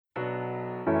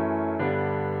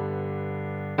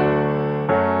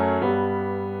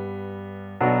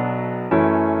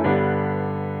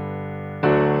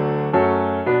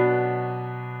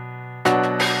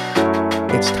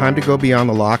time to go beyond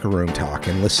the locker room talk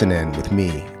and listen in with me,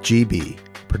 GB,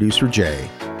 producer Jay,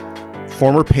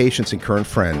 former patients and current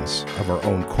friends of our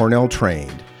own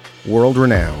Cornell-trained,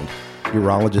 world-renowned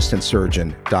urologist and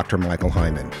surgeon, Dr. Michael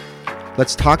Hyman.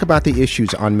 Let's talk about the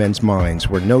issues on men's minds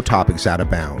where no topic's out of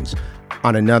bounds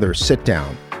on another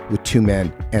sit-down with two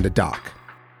men and a doc.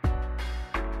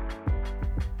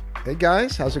 Hey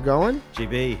guys, how's it going?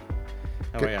 GB,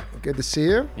 how are you? Good to see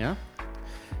you. Yeah?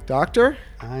 Doctor?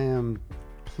 I am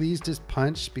pleased as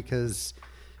punch because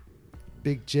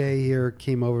Big J here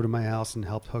came over to my house and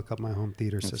helped hook up my home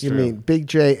theater system. You mean Big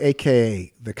J,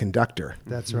 a.k.a. the conductor.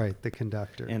 That's right, the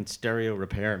conductor. And stereo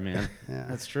repair, man. Yeah,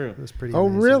 That's true. it was pretty Oh,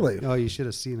 amazing. really? Oh, you should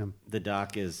have seen him. The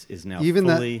doc is now Even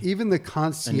fully... the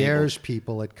concierge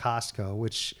people at Costco,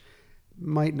 which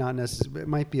might not necessarily, it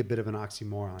might be a bit of an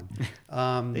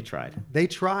oxymoron. They tried. They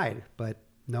tried, but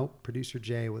nope, producer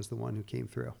Jay was the one who came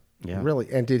through. Yeah. Really?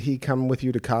 And did he come with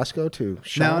you to Costco to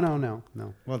shop?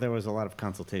 No. Well, there was a lot of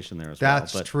consultation there as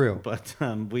That's well. true. But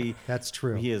That's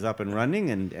true. He is up and running,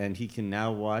 and he can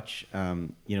now watch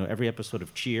every episode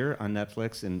of Cheer on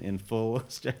Netflix in full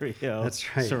stereo.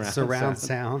 That's right. Surround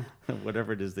sound.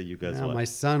 Whatever it is that you guys Now, watch. my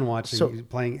son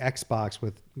playing Xbox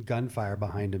with gunfire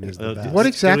behind him is the best. What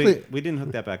exactly? We didn't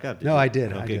hook that back up, did No, you? I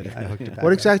did. Okay, I did. I hooked it back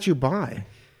What up. exactly did you buy?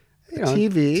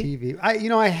 TV?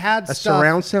 I had A stuff.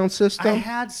 surround sound system? I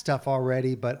had stuff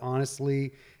already, but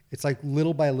honestly, it's like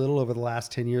little by little over the last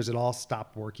 10 years, it all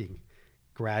stopped working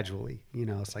gradually.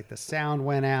 It's like the sound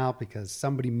went out because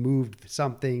somebody moved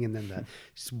something, and then the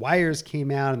wires came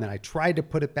out, and then I tried to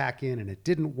put it back in, and it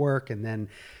didn't work, and then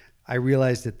I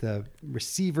realized that the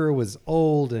receiver was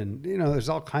old, and there's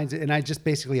all kinds of, and I just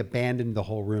basically abandoned the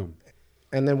whole room.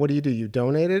 And then what do? You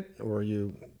donate it, or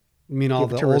you? You mean all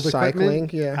Give it the to old recycling?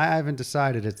 equipment? Yeah. I haven't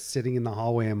decided. It's sitting in the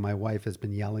hallway, and my wife has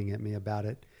been yelling at me about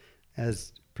it,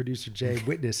 as producer Jay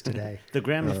witnessed today. The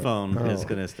gramophone is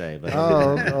going to stay. But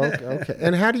Okay.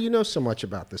 And how do you know so much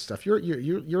about this stuff?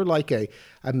 You're like a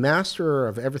master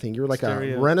of everything. You're like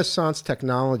Stereo. a Renaissance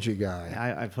technology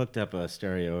guy. I've hooked up a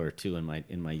stereo or two in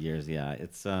my years. Yeah,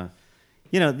 it's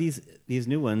these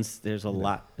new ones. There's a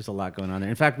lot going on there.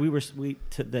 In fact,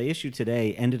 the issue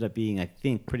today ended up being, I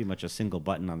think, pretty much a single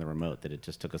button on the remote that it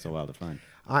just took us a while to find.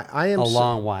 I am A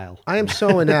long while. I am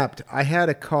so inept. I had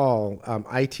to call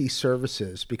IT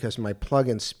services because my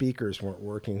plug-in speakers weren't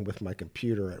working with my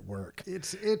computer at work.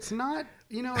 It's not,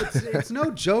 it's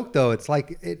no joke though. It's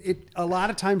like it a lot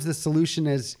of times the solution,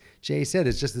 as Jay said,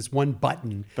 is just this one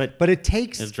button. But it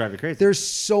takes. It'll drive you crazy. There's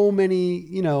so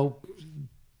many,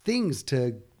 things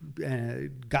to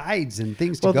guides and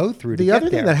things to go through. The to other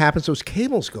get thing there. that happens, those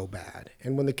cables go bad,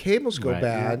 and when the cables go Right.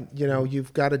 bad,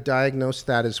 you've got to diagnose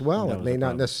that as well. That It was may the not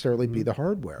problem. necessarily be the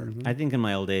hardware. I think in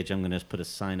my old age, I'm going to put a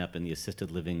sign up in the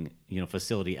assisted living,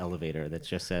 facility elevator that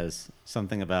just says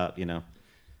something about,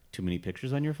 too many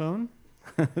pictures on your phone.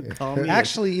 Call me.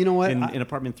 Actually, you know what? In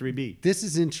apartment 3B. This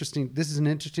is interesting. This is an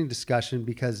interesting discussion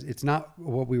because it's not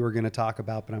what we were going to talk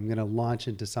about, but I'm going to launch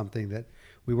into something that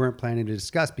we weren't planning to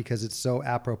discuss because it's so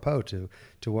apropos to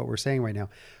what we're saying right now.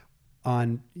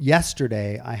 On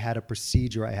yesterday, I had a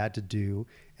procedure I had to do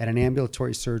at an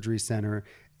ambulatory surgery center.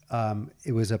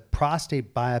 It was a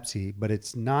prostate biopsy, but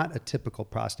it's not a typical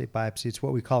prostate biopsy. It's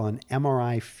what we call an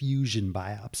MRI fusion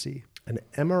biopsy. An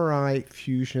MRI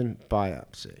fusion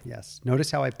biopsy. Yes. Notice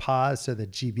how I paused so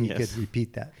that GB Yes. could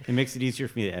repeat that. It makes it easier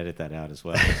for me to edit that out as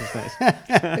well, which is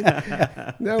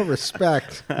nice. No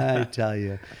respect. I tell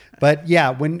you. But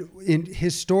yeah,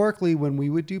 historically, when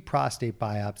we would do prostate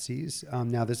biopsies,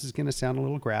 now this is going to sound a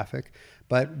little graphic,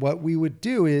 but what we would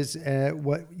do is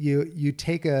you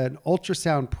take an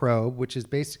ultrasound probe, which is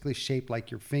basically shaped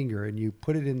like your finger, and you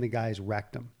put it in the guy's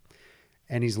rectum.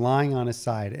 And he's lying on his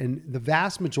side. And the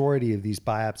vast majority of these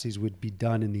biopsies would be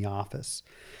done in the office,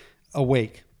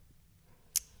 awake.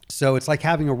 So it's like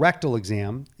having a rectal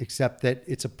exam, except that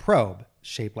it's a probe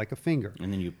shaped like a finger.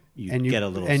 And then you get a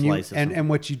little slice of something. And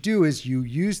what you do is you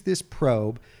use this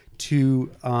probe to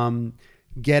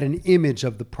get an image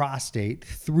of the prostate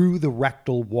through the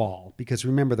rectal wall. Because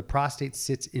remember, the prostate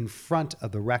sits in front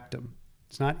of the rectum.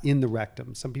 It's not in the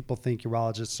rectum. Some people think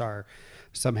urologists are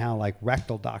somehow like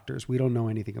rectal doctors. We don't know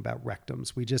anything about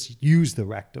rectums. We just use the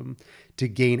rectum to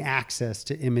gain access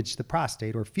to image the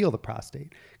prostate or feel the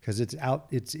prostate because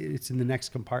it's in the next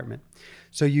compartment.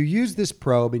 So you use this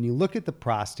probe and you look at the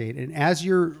prostate, and as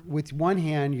you're with one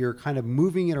hand, you're kind of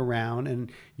moving it around and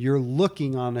you're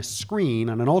looking on a screen,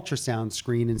 on an ultrasound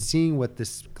screen, and seeing what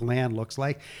this gland looks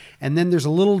like. And then there's a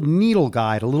little needle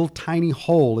guide, a little tiny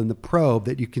hole in the probe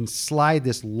that you can slide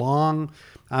this long,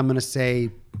 I'm going to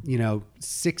say,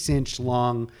 6-inch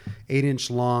long, 8-inch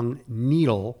long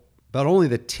needle but only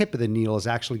the tip of the needle is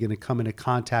actually going to come into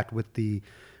contact with the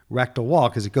rectal wall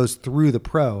because it goes through the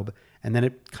probe, and then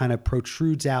it kind of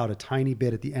protrudes out a tiny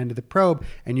bit at the end of the probe,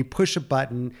 and you push a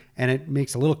button and it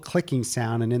makes a little clicking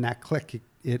sound, and in that click,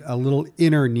 a little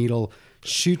inner needle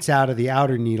shoots out of the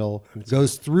outer needle,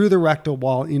 goes through the rectal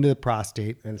wall into the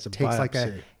prostate, And it's a takes like a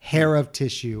biopsy. hair of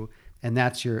tissue, and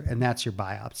that's your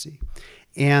biopsy.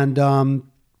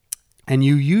 And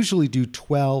you usually do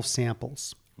 12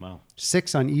 samples. Wow.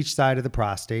 6 on each side of the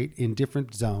prostate in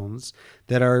different zones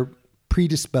that are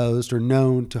predisposed or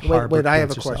known to harbor Wait, I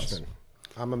have a cancer cells. question.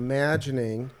 I'm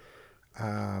imagining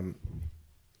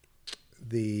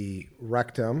the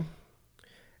rectum,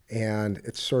 and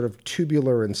it's sort of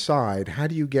tubular inside. How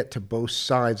do you get to both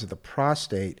sides of the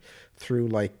prostate through,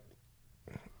 like,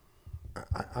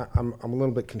 I'm a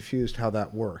little bit confused how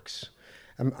that works.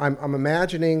 I'm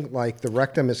imagining, like, the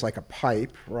rectum is like a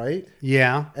pipe, right?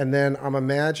 Yeah, And then I'm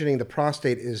imagining the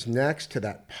prostate is next to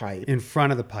that pipe. in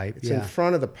front of the pipe. It's in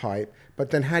front of the pipe,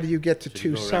 but then how do you get to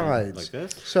two go around sides?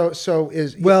 like this? So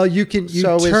is Well, you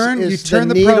so turn is the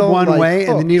probe needle, one like, way, and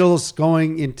the hooked? needle's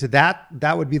going into that.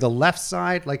 That would be the left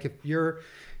side. Like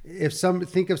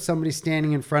think of somebody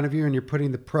standing in front of you, and you're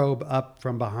putting the probe up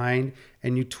from behind,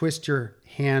 and you twist your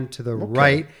hand to the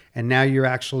right, and now you're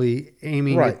actually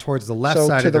aiming right it towards the left so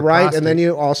side to of the right, prostate, and then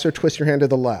you also twist your hand to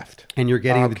the left. and you're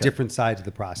getting the Okay. different sides of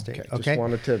the prostate. Okay, Okay, just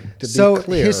wanted to be so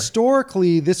clear.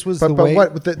 historically, this was But the way.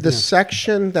 what the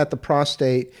section that the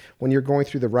prostate, when you're going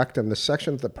through the rectum, the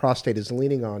section that the prostate is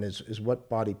leaning on is what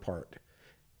body part?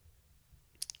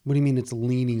 What do you mean it's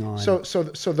leaning on? So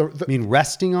the I mean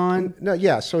resting on? no,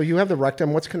 yeah. So you have the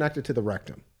rectum. What's connected to the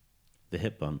rectum? The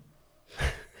hip bone.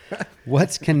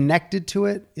 What's connected to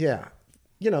it? Yeah,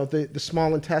 the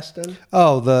small intestine.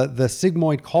 Oh, the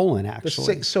sigmoid colon,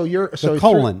 actually. So you're the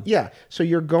colon. So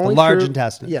you're going large through,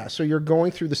 intestine. Yeah. So you're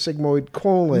going through the sigmoid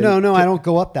colon. No, I don't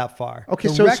go up that far. Okay,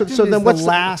 the so rectum then is what's the the-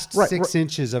 last right, 6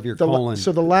 inches of your The, colon?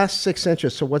 so the last 6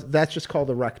 inches. So that's just called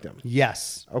the rectum.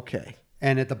 Yes. Okay.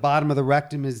 And at the bottom of the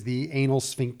rectum is the anal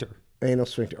sphincter. Anal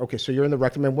sphincter. Okay, so you're in the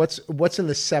rectum, and what's in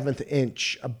the 7th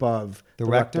inch above The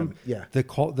rectum? Yeah. The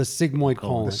sigmoid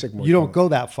colon. The sigmoid you don't colon. go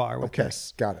that far with Okay,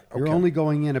 this. got it. You're Okay. only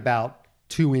going in about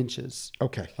 2 inches.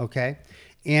 Okay. Okay.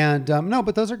 And no,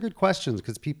 but those are good questions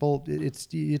because people,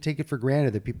 you take it for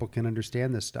granted that people can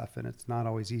understand this stuff, and it's not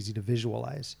always easy to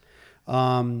visualize.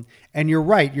 And you're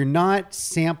right. You're not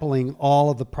sampling all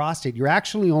of the prostate. You're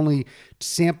actually only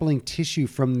sampling tissue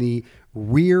from the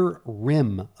rear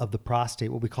rim of the prostate,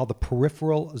 what we call the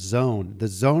peripheral zone, the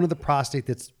zone of the prostate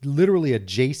that's literally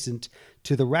adjacent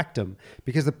to the rectum.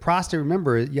 Because the prostate,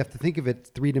 remember, you have to think of it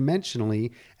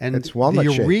 3-dimensionally, and It's walnut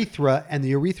the shaped.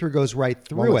 urethra goes right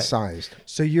through Walnut it. sized.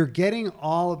 So you're getting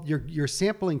all of you're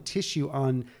sampling tissue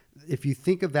on, if you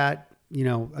think of that,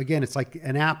 again, it's like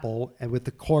an apple and with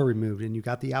the core removed, and you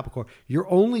got the apple core. You're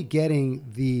only getting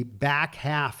the back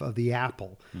half of the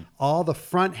apple. All the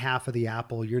front half of the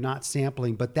apple you're not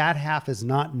sampling, but that half is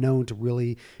not known to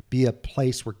really be a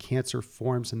place where cancer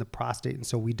forms in the prostate, and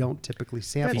so we don't typically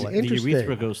sample That's it. The Interesting.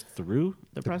 urethra goes through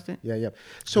the prostate? Yeah.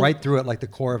 So Right through it like the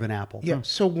core of an apple. Yeah.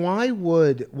 So why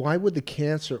would the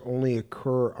cancer only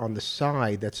occur on the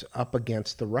side that's up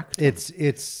against the rectum? That's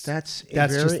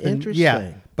very interesting.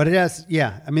 Yeah, but it has.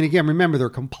 Yeah, I mean, again, remember they're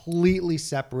completely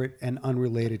separate and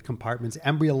unrelated compartments.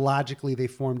 Embryologically, they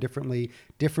form differently.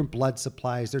 Different blood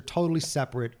supplies. They're totally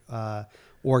separate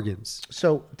organs.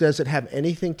 So does it have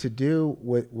anything to do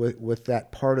with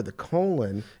that part of the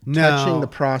colon No. touching the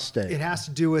prostate? It has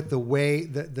to do with the way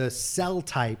the cell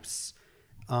types,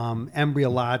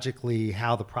 embryologically,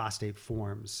 how the prostate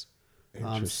forms.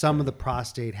 Some of the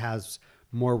prostate has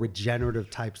more regenerative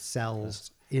type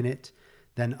cells in it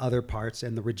than other parts,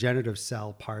 and the regenerative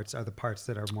cell parts are the parts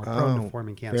that are more prone to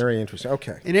forming cancer. Very interesting.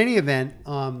 Okay. In any event,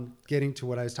 getting to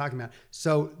what I was talking about.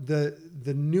 So the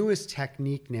newest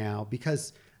technique now,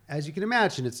 because as you can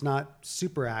imagine, it's not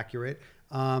super accurate.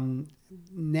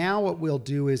 Now what we'll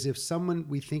do is if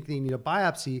we think they need a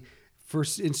biopsy,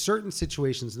 in certain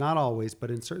situations, not always, but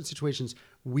in certain situations,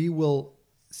 we will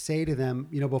say to them,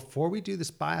 before we do this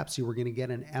biopsy, we're going to get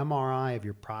an MRI of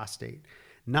your prostate.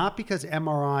 Not because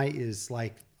MRI is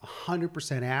like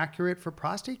 100% accurate for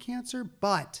prostate cancer,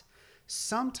 but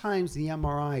sometimes the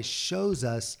MRI shows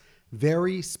us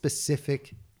very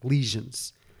specific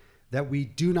lesions that we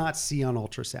do not see on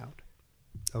ultrasound.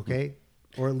 Okay?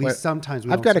 Or at least Wait, sometimes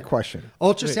we I've don't got see a question.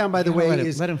 Ultrasound, by the Yeah, way, let him-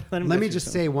 is. let him Let me answer just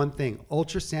something. say one thing.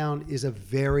 Ultrasound is a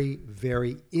very,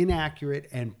 very inaccurate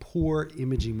and poor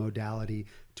imaging modality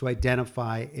to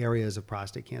identify areas of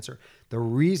prostate cancer. The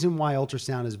reason why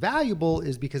ultrasound is valuable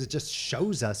is because it just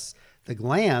shows us the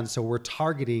gland, so we're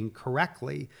targeting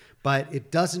correctly, but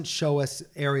it doesn't show us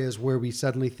areas where we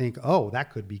suddenly think, oh,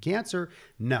 that could be cancer.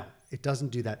 No, it doesn't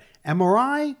do that.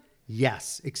 MRI,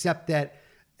 yes, except that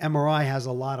MRI has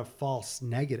a lot of false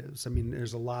negatives. I mean,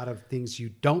 there's a lot of things you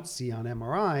don't see on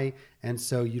MRI, and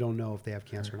so you don't know if they have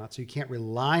cancer or not. So you can't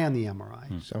rely on the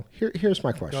MRI. So here's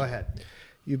my question. Go ahead.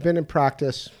 You've been in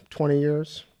practice 20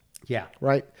 years, Yeah.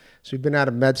 right? So you've been out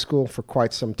of med school for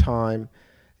quite some time.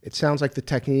 It sounds like the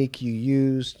technique you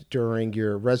used during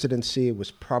your residency was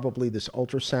probably this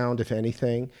ultrasound, if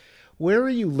anything. Where are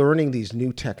you learning these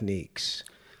new techniques?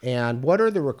 And what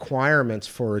are the requirements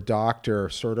for a doctor,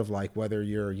 sort of like whether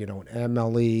you're, an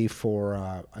MLE for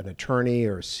an attorney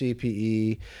or a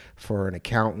CPE for an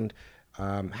accountant?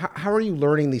 How are you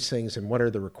learning these things, and what are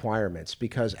the requirements?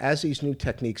 Because as these new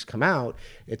techniques come out,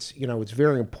 it's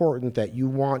very important that you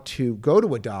want to go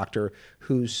to a doctor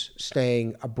who's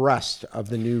staying abreast of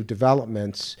the new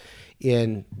developments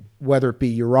in whether it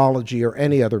be urology or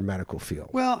any other medical field.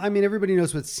 Well, I mean, everybody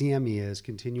knows what CME is,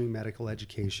 continuing medical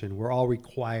education. We're all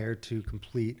required to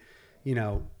complete,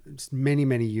 many,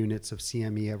 many units of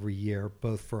CME every year,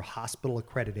 both for hospital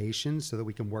accreditation so that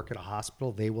we can work at a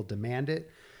hospital. They will demand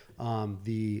it.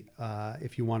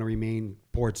 If you want to remain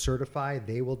board certified,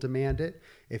 they will demand it.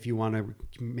 If you want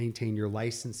to maintain your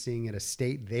licensing at a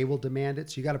state, they will demand it.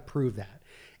 So you got to prove that.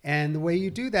 And the way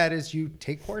you do that is you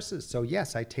take courses. So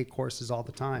yes, I take courses all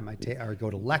the time. I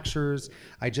go to lectures.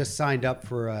 I just signed up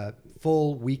for a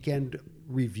full weekend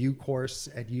review course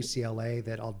at UCLA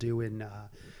that I'll do in,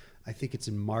 I think it's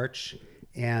in March.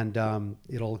 And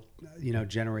it'll,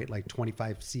 generate like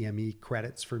 25 CME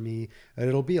credits for me.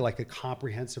 It'll be like a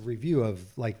comprehensive review of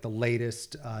like the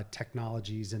latest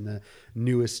technologies and the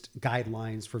newest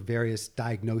guidelines for various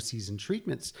diagnoses and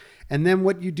treatments. And then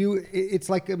what you do, it's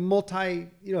like a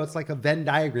it's like a Venn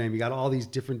diagram. You got all these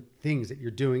different things that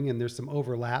you're doing, and there's some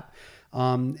overlap.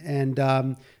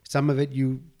 Some of it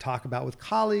you talk about with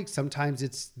colleagues. Sometimes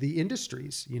it's the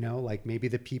industries, like maybe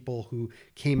the people who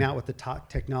came out with the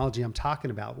technology I'm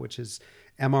talking about, which is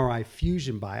MRI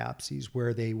fusion biopsies,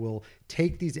 where they will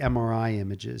take these MRI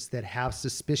images that have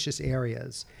suspicious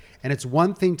areas. And it's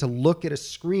one thing to look at a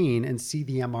screen and see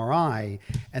the MRI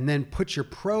and then put your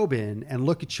probe in and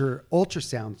look at your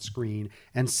ultrasound screen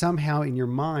and somehow in your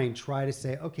mind try to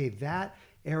say, okay, that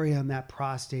area on that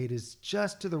prostate is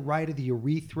just to the right of the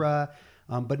urethra,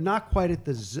 but not quite at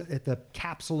the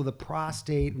capsule of the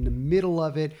prostate, in the middle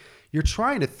of it. You're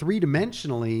trying to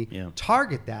three-dimensionally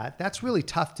target that. That's really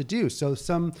tough to do. So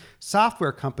some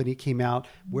software company came out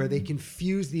where they can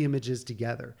fuse the images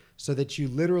together so that you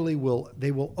literally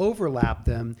they will overlap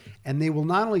them, and they will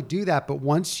not only do that, but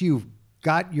once you've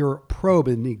got your probe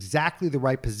in exactly the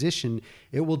right position,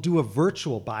 it will do a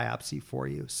virtual biopsy for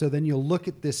you. So then you'll look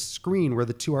at this screen where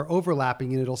the two are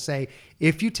overlapping, and it'll say,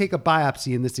 if you take a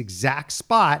biopsy in this exact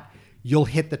spot, you'll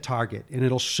hit the target. And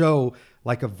it'll show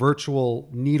like a virtual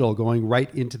needle going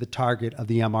right into the target of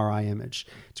the MRI image.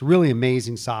 It's really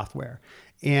amazing software.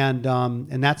 And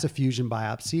that's a fusion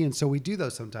biopsy. And so we do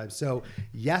those sometimes. So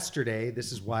yesterday,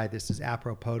 this is why this is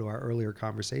apropos to our earlier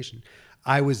conversation,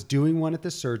 I was doing one at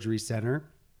the surgery center,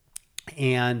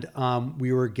 and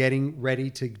we were getting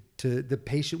ready to the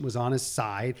patient was on his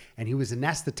side, and he was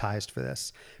anesthetized for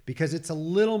this because it's a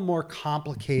little more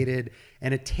complicated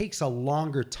and it takes a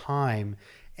longer time,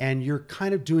 and you're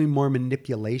kind of doing more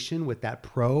manipulation with that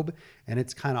probe, and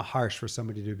it's kind of harsh for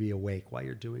somebody to be awake while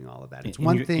you're doing all of that. It's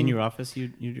one thing. In your office, you're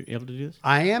able to do this?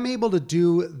 I am able to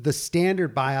do the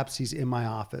standard biopsies in my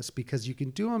office because you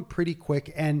can do them pretty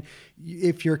quick, and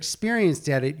if you're experienced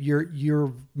at it,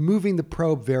 you're moving the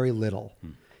probe very little,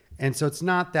 and so it's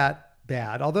not that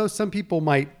bad. Although some people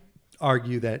might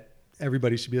argue that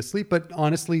everybody should be asleep, but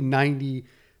honestly, 90%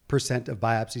 of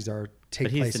biopsies take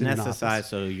place in an office. But he's anesthetized,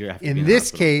 so you have to be in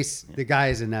this case, the guy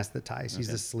is anesthetized. He's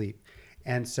asleep.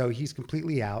 And so he's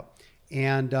completely out.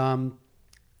 And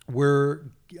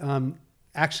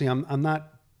actually, I'm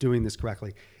not doing this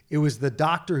correctly. It was the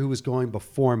doctor who was going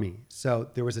before me. So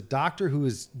there was a doctor who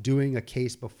was doing a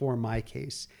case before my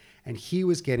case, and he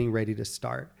was getting ready to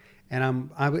start. And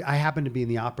I happened to be in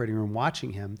the operating room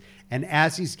watching him. And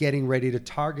as he's getting ready to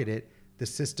target it, the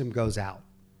system goes out.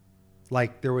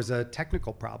 Like there was a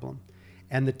technical problem.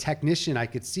 And the technician I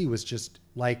could see was just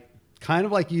like kind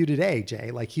of like you today,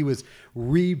 Jay. Like he was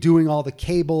redoing all the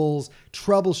cables,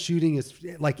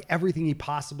 troubleshooting like everything he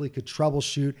possibly could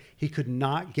troubleshoot. He could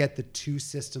not get the two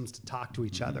systems to talk to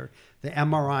each other. The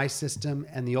MRI system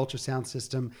and the ultrasound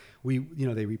system, they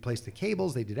replaced the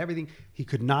cables, they did everything. He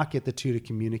could not get the two to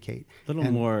communicate. A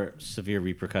little more severe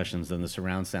repercussions than the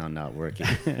surround sound not working.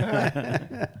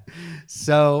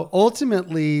 So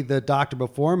ultimately, the doctor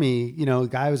before me, the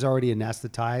guy was already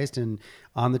anesthetized and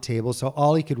on the table. So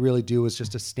all he could really do was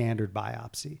just a standard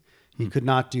biopsy. He could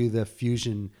not do the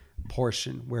fusion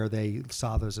portion where they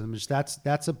saw those images.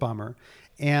 That's a bummer.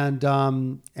 And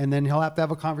then he'll have to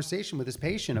have a conversation with his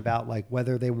patient about like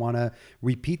whether they want to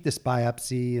repeat this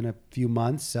biopsy in a few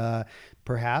months,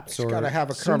 perhaps. He's got to have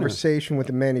a sooner. conversation with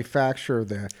the manufacturer of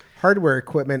the hardware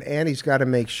equipment, and he's got to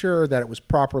make sure that it was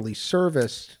properly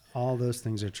serviced. All those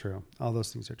things are true.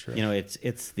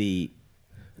 It's the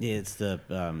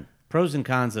pros and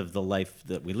cons of the life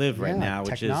that we live right now,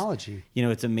 which technology. is,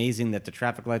 it's amazing that the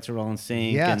traffic lights are all in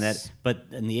sync, Yes.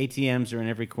 and the ATMs are in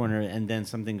every corner, and then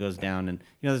something goes down, and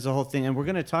there's a whole thing. And we're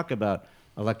going to talk about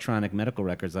electronic medical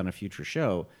records on a future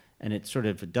show, and it sort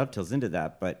of dovetails into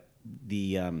that. But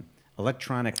the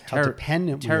electronic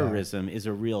terrorism is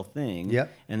a real thing,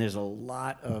 and there's a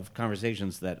lot of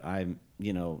conversations that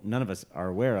none of us are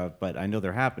aware of, but I know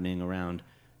they're happening around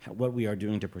what we are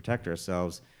doing to protect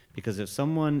ourselves. Because if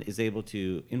someone is able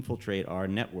to infiltrate our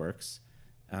networks,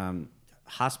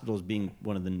 hospitals being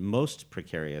one of the most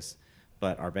precarious,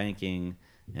 but our banking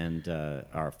and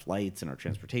our flights and our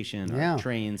transportation, our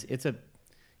trains, it's a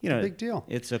big deal.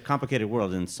 It's a complicated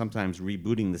world, and sometimes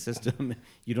rebooting the system,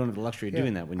 you don't have the luxury of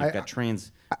doing that when you've got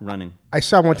trains running. I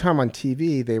saw one time on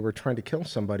TV they were trying to kill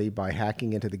somebody by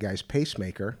hacking into the guy's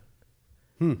pacemaker.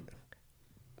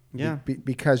 Yeah,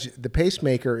 because the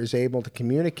pacemaker is able to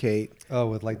communicate. Oh,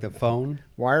 with like the phone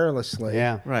wirelessly.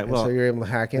 Yeah, right. Well, so you're able to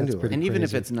hack into it. And even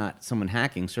if it's not someone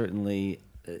hacking, certainly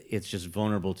it's just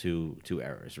vulnerable to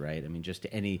errors, right? I mean, just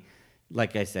to any,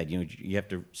 like I said, you have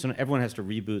to. Everyone has to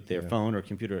reboot their phone or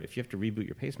computer. If you have to reboot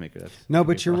your pacemaker, that's no.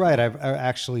 But you're right. I've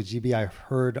actually, GB, I've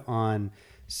heard on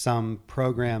some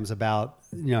programs about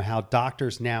how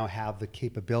doctors now have the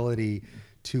capability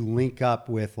to link up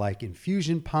with like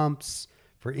infusion pumps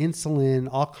for insulin,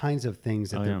 all kinds of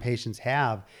things that their patients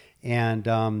have. And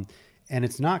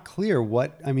it's not clear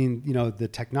the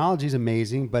technology is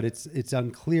amazing, but it's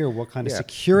unclear what kind of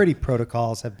security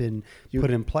protocols have been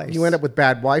put in place. You end up with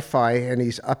bad Wi-Fi, and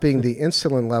he's upping the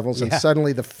insulin levels, and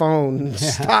suddenly the phone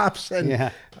stops. And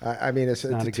it's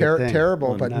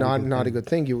terrible, but not a good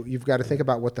thing. You've got to think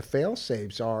about what the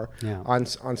fail-safes are on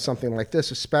something like this,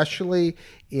 especially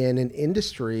in an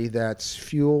industry that's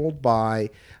fueled by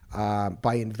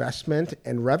investment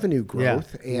and revenue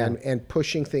growth and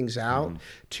pushing things out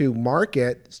to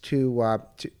market to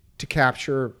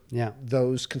capture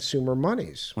those consumer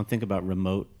monies. Well, think about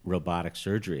remote robotic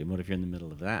surgery. And what if you're in the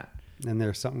middle of that? And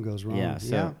there's something goes wrong.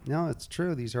 No, it's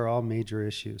true. These are all major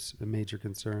issues, major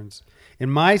concerns. In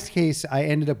my case, I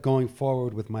ended up going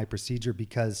forward with my procedure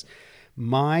because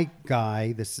my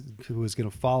guy, who was going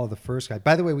to follow the first guy.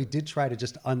 By the way, we did try to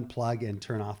just unplug and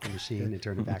turn off the machine and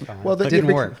turn it back on. Well, it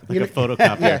didn't work. Like a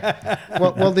photocopier.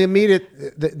 Well, the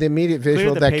immediate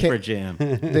visual that came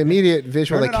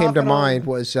that came to mind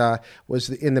was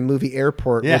in the movie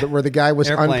Airport, where the guy was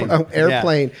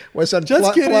Airplane was unplugged.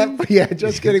 Just kidding.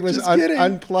 Just kidding. Was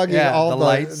unplugging all the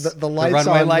lights, the lights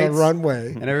on the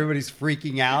runway, and everybody's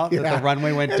freaking out that the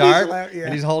runway went dark,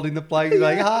 and he's holding the plug. He's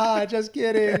like, just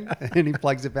kidding. And he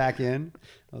plugs it back in.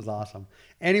 That was awesome.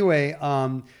 Anyway,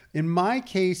 in my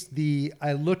case,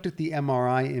 I looked at the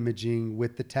MRI imaging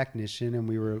with the technician, and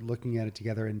we were looking at it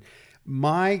together. And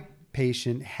my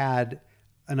patient had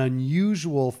an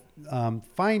unusual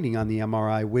finding on the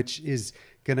MRI, which is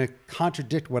going to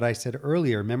contradict what I said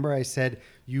earlier. Remember, I said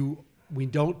we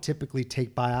don't typically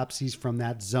take biopsies from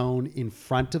that zone in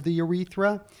front of the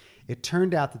urethra. It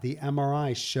turned out that the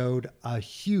MRI showed a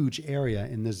huge area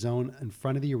in the zone in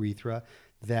front of the urethra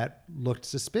that looked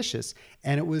suspicious.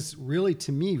 And it was really,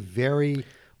 to me, very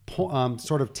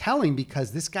sort of telling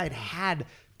because this guy had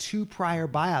 2 prior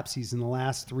biopsies in the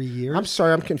last 3 years. I'm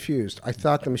sorry, I'm confused. I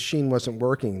thought the machine wasn't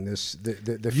working.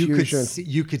 The fusion.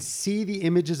 You could see the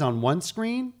images on one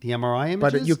screen, the MRI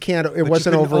images. But you can't. It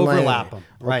wasn't overlap them.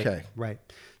 Right. Okay. Right.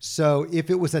 So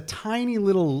if it was a tiny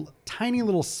little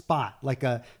spot, like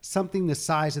something the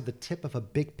size of the tip of a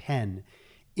big pen,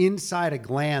 inside a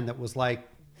gland that was like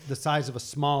the size of a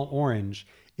small orange,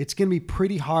 it's going to be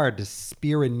pretty hard to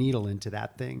spear a needle into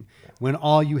that thing when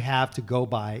all you have to go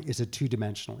by is a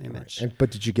 2-dimensional image. But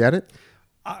did you get it?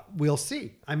 We'll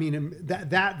see. I mean,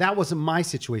 that wasn't my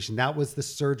situation. That was the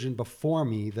surgeon before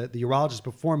me. The urologist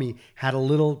before me had a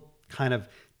little kind of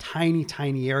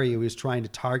tiny area he was trying to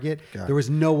target. There was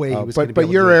no way he was going to be able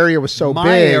to your do it. area was so My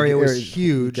big. area was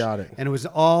huge. Got it. And it was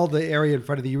all the area in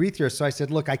front of the urethra. So I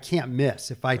said, look, I can't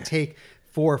miss. If I take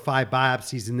 4 or 5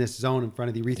 biopsies in this zone in front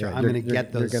of the urethra, I'm going to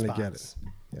get those You're spots. going to get it.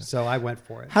 Yeah. So I went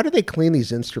for it. How do they clean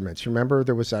these instruments? Remember,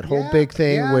 there was that whole big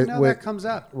thing with that comes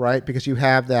up. Right? Because you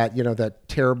have that, that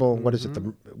terrible, what is it?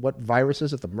 What virus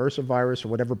is it? The MRSA virus or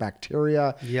whatever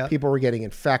bacteria. Yep. People were getting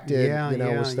infected.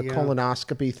 Yeah, was the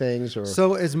colonoscopy things or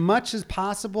So as much as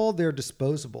possible, they're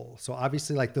disposable. So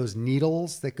obviously like those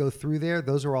needles that go through there,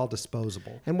 those are all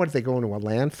disposable. And what, if they go into a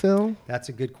landfill? That's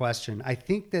a good question. I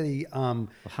think that Well,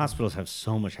 hospitals have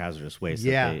so much hazardous waste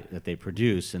Yeah. that they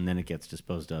produce, and then it gets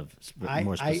disposed of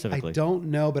more specifically. I don't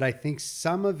know, but I think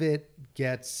some of it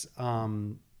gets, what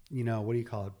do you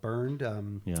call it? Burned?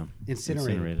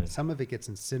 Incinerated. Some of it gets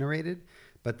incinerated,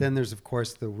 but then there's, of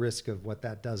course, the risk of what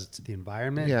that does to the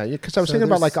environment. Yeah, because I was thinking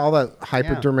about like all the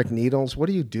hypodermic needles. What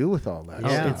do you do with all that?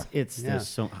 Yeah. There's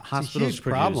so hospitals it's a huge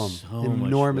produce problem. so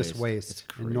Enormous much waste. It's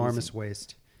crazy. Enormous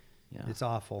waste. Yeah. It's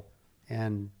awful.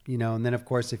 And, and then, of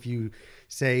course, if you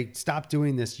say, stop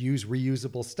doing this, use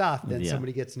reusable stuff, then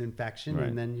somebody gets an infection, Right.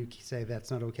 and then you say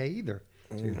that's not okay either.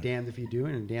 So you're damned if you do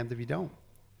it and damned if you don't.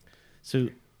 So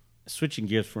switching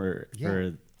gears for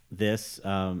this,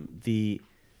 you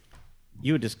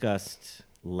had discussed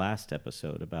last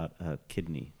episode about a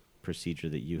kidney procedure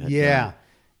that you had done.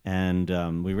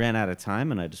 And we ran out of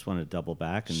time, and I just wanted to double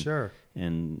back. And, Sure.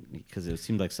 And because it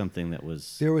seemed like something that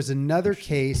was... There was another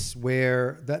case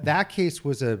where that case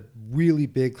was a really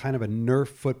big, kind of a Nerf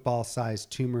football-sized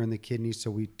tumor in the kidney,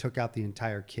 so we took out the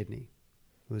entire kidney.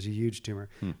 It was a huge tumor.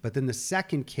 But then the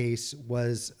second case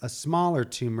was a smaller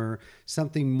tumor,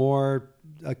 something more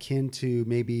akin to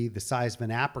maybe the size of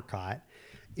an apricot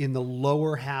in the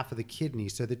lower half of the kidney,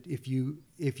 so that if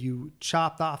you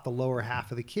chopped off the lower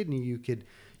half of the kidney, you could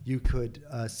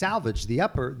salvage the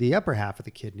upper half of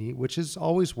the kidney, which is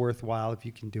always worthwhile if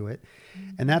you can do it.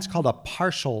 And that's called a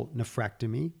partial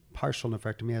nephrectomy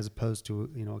as opposed to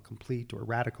a complete or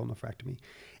radical nephrectomy.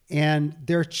 And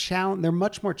they're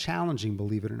much more challenging,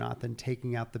 believe it or not, than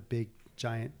taking out the big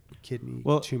giant kidney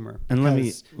tumor. And let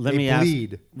me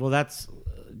bleed. ask. Well, that's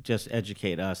just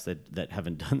educate us that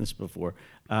haven't done this before.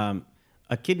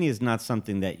 A kidney is not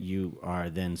something that you are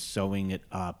then sewing it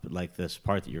up like this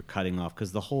part that you're cutting off,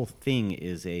 because the whole thing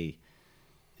is the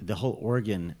whole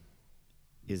organ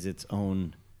is its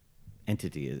own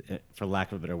entity, for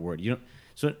lack of a better word.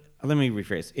 So let me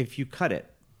rephrase. If you cut it,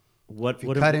 what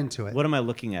into it, what am I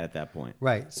looking at that point?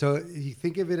 Right. So you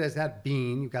think of it as that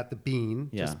bean. You've got the bean.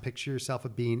 Yeah. Just picture yourself a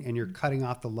bean, and you're cutting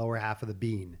off the lower half of the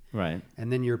bean. Right. And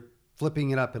then you're flipping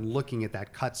it up and looking at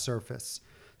that cut surface.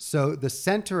 So the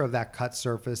center of that cut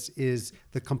surface is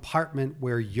the compartment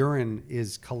where urine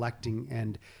is collecting,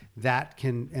 and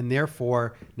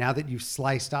therefore, now that you've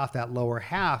sliced off that lower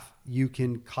half, you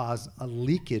can cause a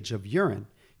leakage of urine.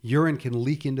 Urine can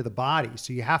leak into the body,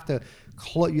 so you have to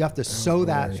sew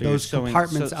those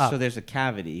compartments up. So there's a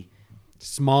cavity,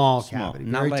 small cavity,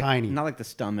 very tiny, not like the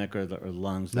stomach or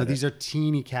lungs. No, these are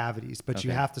teeny cavities, but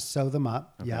you Okay. have to sew them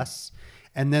up. Okay. Yes,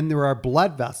 and then there are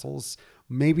blood vessels.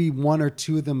 Maybe 1 or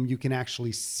 2 of them you can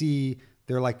actually see.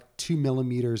 They're like 2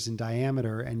 millimeters in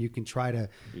diameter, and you can try to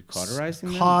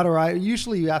cauterizing them.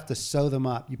 Usually, you have to sew them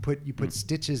up. You put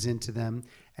stitches into them,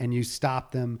 and you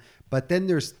stop them. But then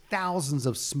there's thousands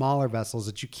of smaller vessels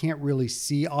that you can't really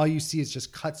see. All you see is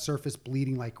just cut surface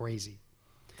bleeding like crazy.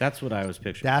 That's what I was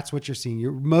picturing. That's what you're seeing.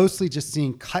 You're mostly just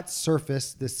seeing cut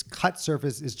surface. This cut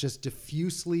surface is just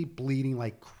diffusely bleeding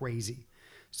like crazy.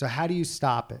 So how do you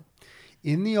stop it?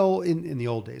 In the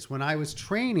old days, when I was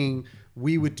training,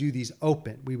 we would do these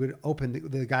open. We would open,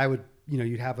 the guy would,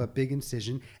 you'd have a big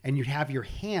incision, and you'd have your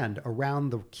hand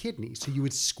around the kidney. So you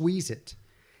would squeeze it.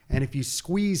 And if you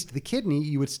squeezed the kidney,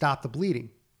 you would stop the bleeding.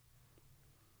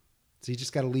 So you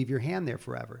just got to leave your hand there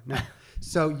forever. No.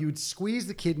 So you'd squeeze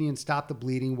the kidney and stop the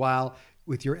bleeding, while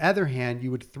with your other hand, you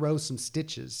would throw some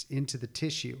stitches into the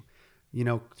tissue,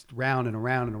 round and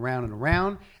around and around and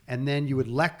around. And then you would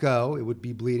let go. It would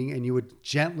be bleeding, and you would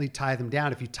gently tie them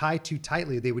down. If you tie too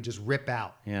tightly, they would just rip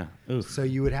out. Yeah. Oof. So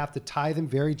you would have to tie them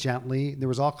very gently. There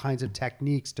was all kinds of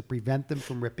techniques to prevent them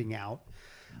from ripping out.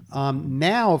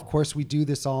 Now, of course, we do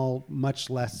this all much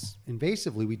less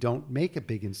invasively. We don't make a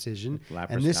big incision.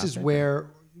 And this is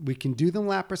where we can do them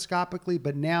laparoscopically,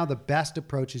 but now the best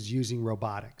approach is using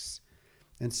robotics.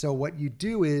 And so what you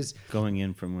do is... Going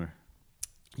in from where?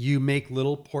 You make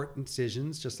little port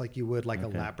incisions just like you would like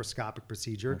Okay. a laparoscopic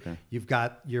procedure. Okay. You've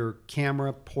got your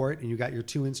camera port and you got your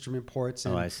 2 instrument ports.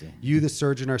 And I see. You, the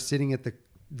surgeon, are sitting at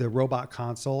the robot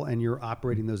console and you're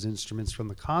operating those instruments from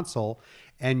the console,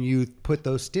 and you put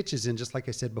those stitches in just like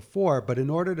I said before. But in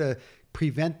order to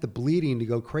prevent the bleeding to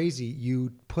go crazy,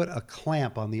 you put a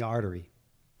clamp on the artery.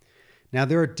 Now,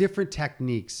 there are different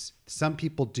techniques. Some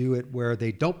people do it where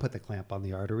they don't put the clamp on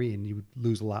the artery and you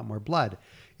lose a lot more blood.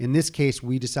 In this case,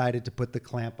 we decided to put the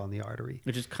clamp on the artery.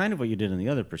 Which is kind of what you did in the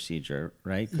other procedure,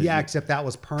 right? 'Cause Yeah, you- except that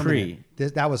was permanent.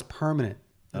 That was permanent.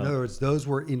 In Oh. other words, those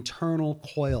were internal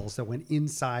coils that went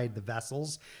inside the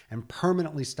vessels and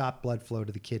permanently stopped blood flow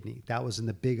to the kidney. That was in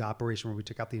the big operation where we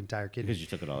took out the entire kidney. because you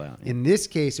took it all out. Yeah. In this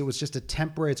case, it was just a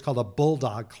temporary, it's called a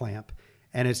bulldog clamp.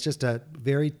 And it's just a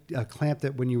clamp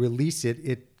that when you release it,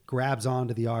 it grabs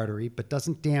onto the artery, but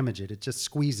doesn't damage it. It just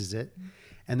squeezes it.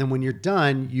 And then when you're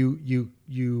done, you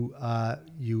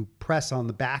press on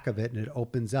the back of it and it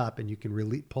opens up and you can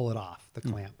really pull it off, the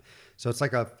clamp. So it's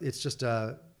like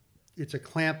it's a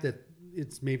clamp that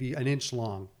it's maybe an inch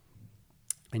long.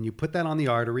 And you put that on the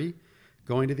artery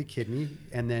going to the kidney,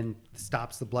 and then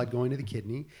stops the blood going to the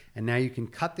kidney. And now you can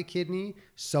cut the kidney,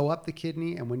 sew up the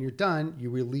kidney, and when you're done, you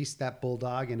release that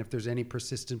bulldog. And if there's any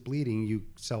persistent bleeding, you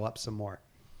sew up some more.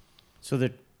 So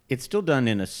that it's still done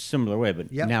in a similar way,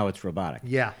 but Yep. now it's robotic.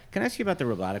 Yeah. Can I ask you about the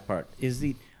robotic part?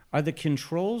 Are the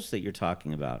controls that you're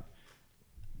talking about,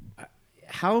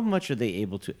 how much are they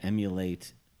able to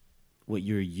emulate what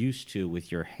you're used to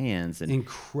with your hands? And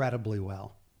Incredibly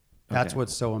well. That's Okay.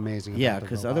 what's so amazing. yeah, about the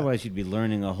because robot. otherwise you'd be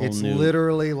learning a whole It's new.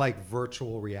 literally like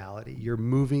virtual reality. You're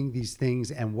moving these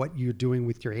things, and what you're doing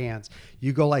with your hands.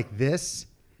 You go like this,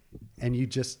 and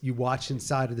you watch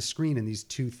inside of the screen, and these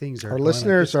two things are. Our going like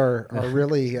listeners this. are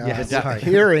really Yeah, sorry.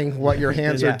 hearing what your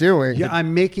hands are doing. Yeah,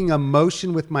 I'm making a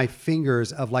motion with my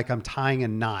fingers of like I'm tying a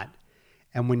knot.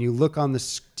 And when you look on the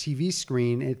TV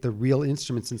screen at the real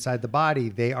instruments inside the body,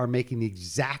 they are making the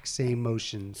exact same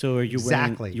motion. So are you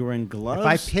exactly? you're wearing gloves?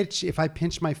 If I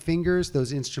pinch my fingers,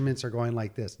 those instruments are going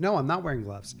like this. No, I'm not wearing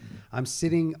gloves. I'm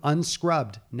sitting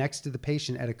unscrubbed next to the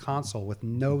patient at a console with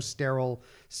no sterile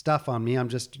stuff on me. I'm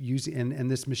just using and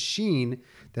this machine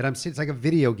that I'm sitting. It's like a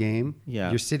video game. Yeah.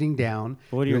 You're sitting down.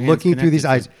 But what are your You're hands looking through these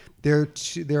eyes.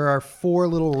 connected There are 4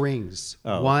 little rings.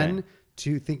 Oh, One. okay.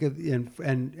 To think of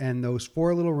and those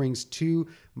 4 little rings, 2,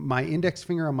 my index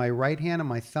finger on my right hand and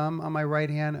my thumb on my right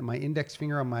hand, and my index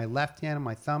finger on my left hand and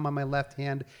my thumb on my left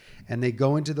hand, and they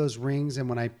go into those rings. And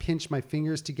when I pinch my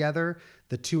fingers together,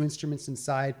 the 2 instruments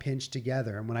inside pinch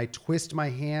together. And when I twist my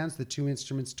hands, the 2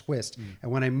 instruments twist.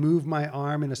 And when I move my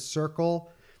arm in a circle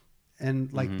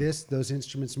and like this, those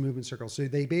instruments move in circles. So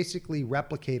they basically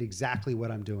replicate exactly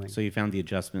what I'm doing. So you found the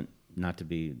adjustment not to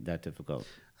be that difficult.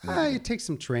 It takes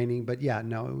some training, but yeah,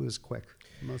 no, it was quick.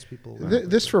 Most people.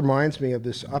 This reminds me of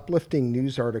this uplifting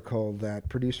news article that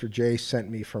producer Jay sent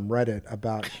me from Reddit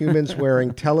about humans wearing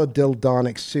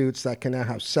teledildonic suits that can now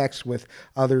have sex with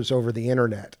others over the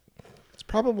internet. It's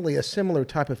probably a similar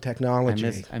type of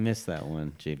technology. I missed that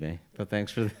one, GB. But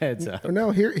thanks for the heads up. No,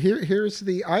 here's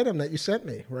the item that you sent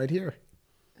me right here.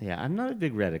 Yeah, I'm not a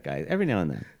big Reddit guy. Every now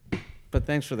and then. But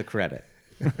thanks for the credit.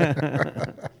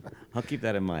 I'll keep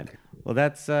that in mind. Well,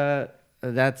 that's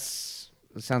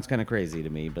sounds kind of crazy to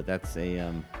me, but that's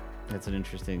an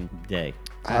interesting day.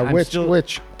 I'm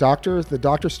Which doctor? The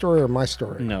doctor story or my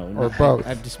story? No, or both.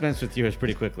 I've dispensed with yours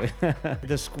pretty quickly.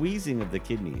 The squeezing of the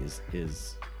kidney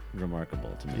is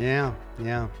remarkable to me. Yeah.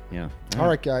 Yeah. All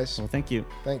right, guys. Well, thank you.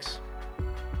 Thanks.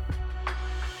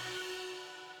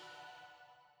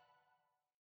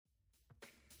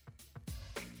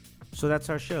 So that's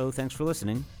our show. Thanks for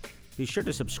listening. Be sure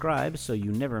to subscribe so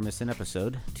you never miss an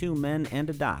episode. 2 Men and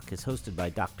a Doc is hosted by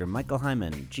Dr. Michael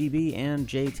Hyman, GB, and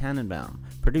Jay Tannenbaum.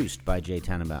 Produced by Jay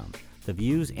Tannenbaum. The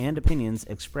views and opinions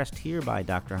expressed here by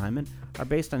Dr. Hyman are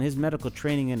based on his medical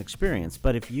training and experience,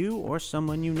 but if you or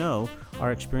someone you know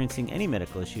are experiencing any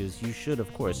medical issues, you should,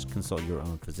 of course, consult your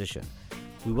own physician.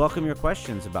 We welcome your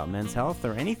questions about men's health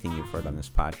or anything you've heard on this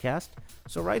podcast,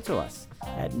 so write to us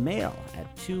at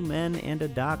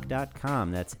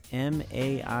mail@twomenandadoc.com. That's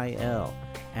MAIL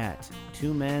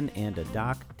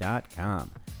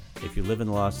 @twomenandadoc.com. If you live in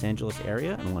the Los Angeles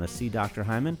area and want to see Dr.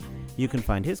 Hyman, you can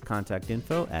find his contact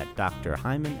info at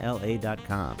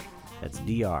drhymanla.com. That's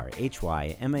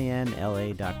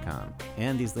drhymanla.com.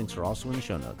 And these links are also in the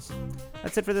show notes.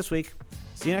 That's it for this week.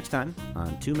 See you next time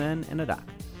on 2 Men and a Doc.